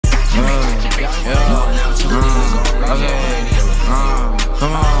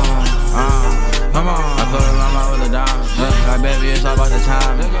the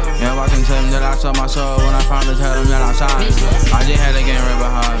time. Yeah, watching tell them that I sold my soul when I finally tell them that I'm signed. I just had a game right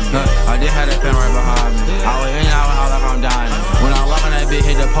behind me. I just had a pen right behind me. I was in and out like I'm dying. When I walk on that bitch,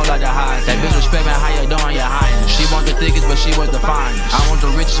 hit the pole like the highest. That bitch respect me, how you doing, your highness. She want the thickest, but she was the finest. I want the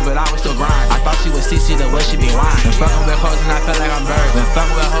richest, but I was still grinding. I thought she was CC the way she be whining. Been fucking with clothes and I feel like I'm bird. Been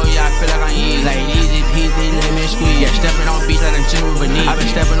fucking with hoes, yeah, I feel like I'm easy. Like easy peasy, lemon squeeze. Yeah, stepping on beats like them children beneath. I been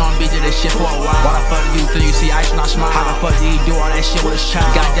stepping on beats of this shit for a while. Why the fuck do you think you see ice when I smile? How the fuck do you do all that shit with a child?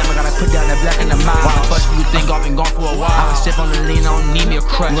 Goddamn, I gotta put down the black and the mild. Why the fuck do you think I've been gone for a while? I been sip on the lean, I don't need me a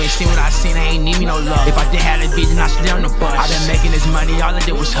crush. You ain't seen what I seen, I ain't need me no love. If I did have a beat, then I slid on the bus. I been making this money, all I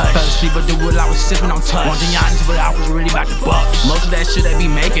did was hush. Fell asleep at the wood, I was sipping on touch. Want to be honest, but I was really about to buck. Most of that shit, they be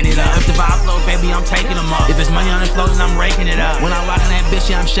making it up. If the vibe flow, baby, I'm taking them up. If it's money on the floor, then I'm raking it up. When I rockin' that bitch,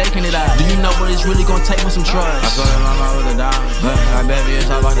 yeah, I'm shaking it up. Do you know what it's really gonna take with some trust? I feel like my mouth with a dime. I baby, it's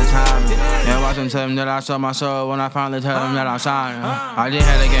all about the time. Yeah, watch them tell them that I sold my soul when I finally tell them that I'm signed. I just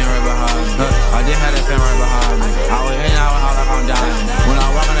had a game right behind me. I just had a pen right behind me. I was in and out like I'm dying. When I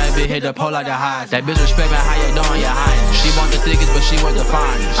walk on that bitch, hit the pole like the highest. That bitch respect me, how you doing, your highness. She want the thickest, but she was the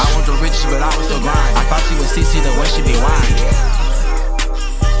finest. I want the richest, but I was still grinding. I thought she was CC the way she be whining.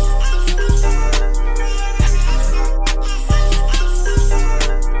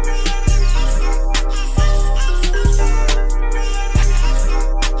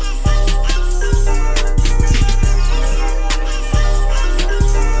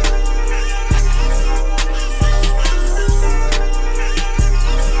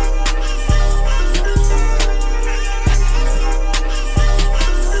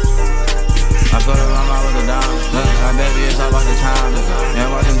 Baby, it's all about the time. Yeah,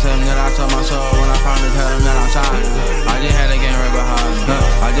 watch them tell them that I sold my soul when I finally tell them that I'm signed. I just had a game right behind me.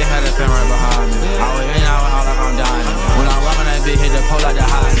 I just had a pen right behind me. I was in and out like I'm dying. When I walk on that bitch, hit the pole like the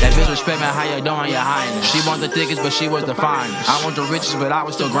highest. That bitch respect me, how you doing, your highness. She want the thickest, but she was the finest. I want the richest, but I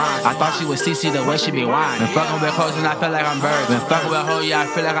was still grinding. I thought she was CC the way she be whining. Been fucking with clothes and I feel like I'm bird. Been fucking with hoes, yeah, I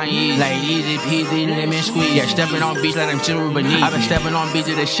feel like I'm easy. Like easy peasy, lemon squeeze. Yeah, stepping on beats like them children beneath. I been stepping on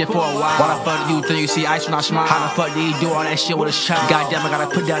beats of this shit for a while. Why the fuck do you think you see ice when I smile? How the fuck do you do all that shit with a child? Goddamn, I gotta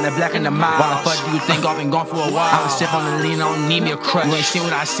put down the black and the mild. Why the fuck do you think I've been gone for a while? I was sip on the lean, I don't need me a crush. You ain't seen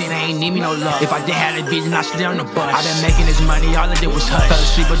what I seen, I ain't need me no love. If I did have a beat, then I slid on the bus. I been making this money, all I did was hush. Fell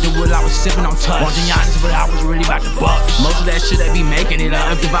asleep at the wood, I was sipping on touch. Want to be honest, but I was really about to buck. Most of that shit, they be making it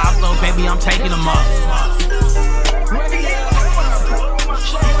up. If the vibe flow, baby, I'm taking them up.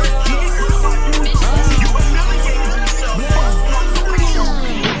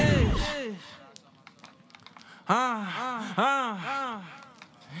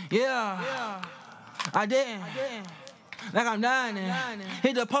 Yeah, I didn't. Like I'm dying.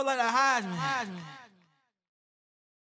 Hit the pole like a Heisman.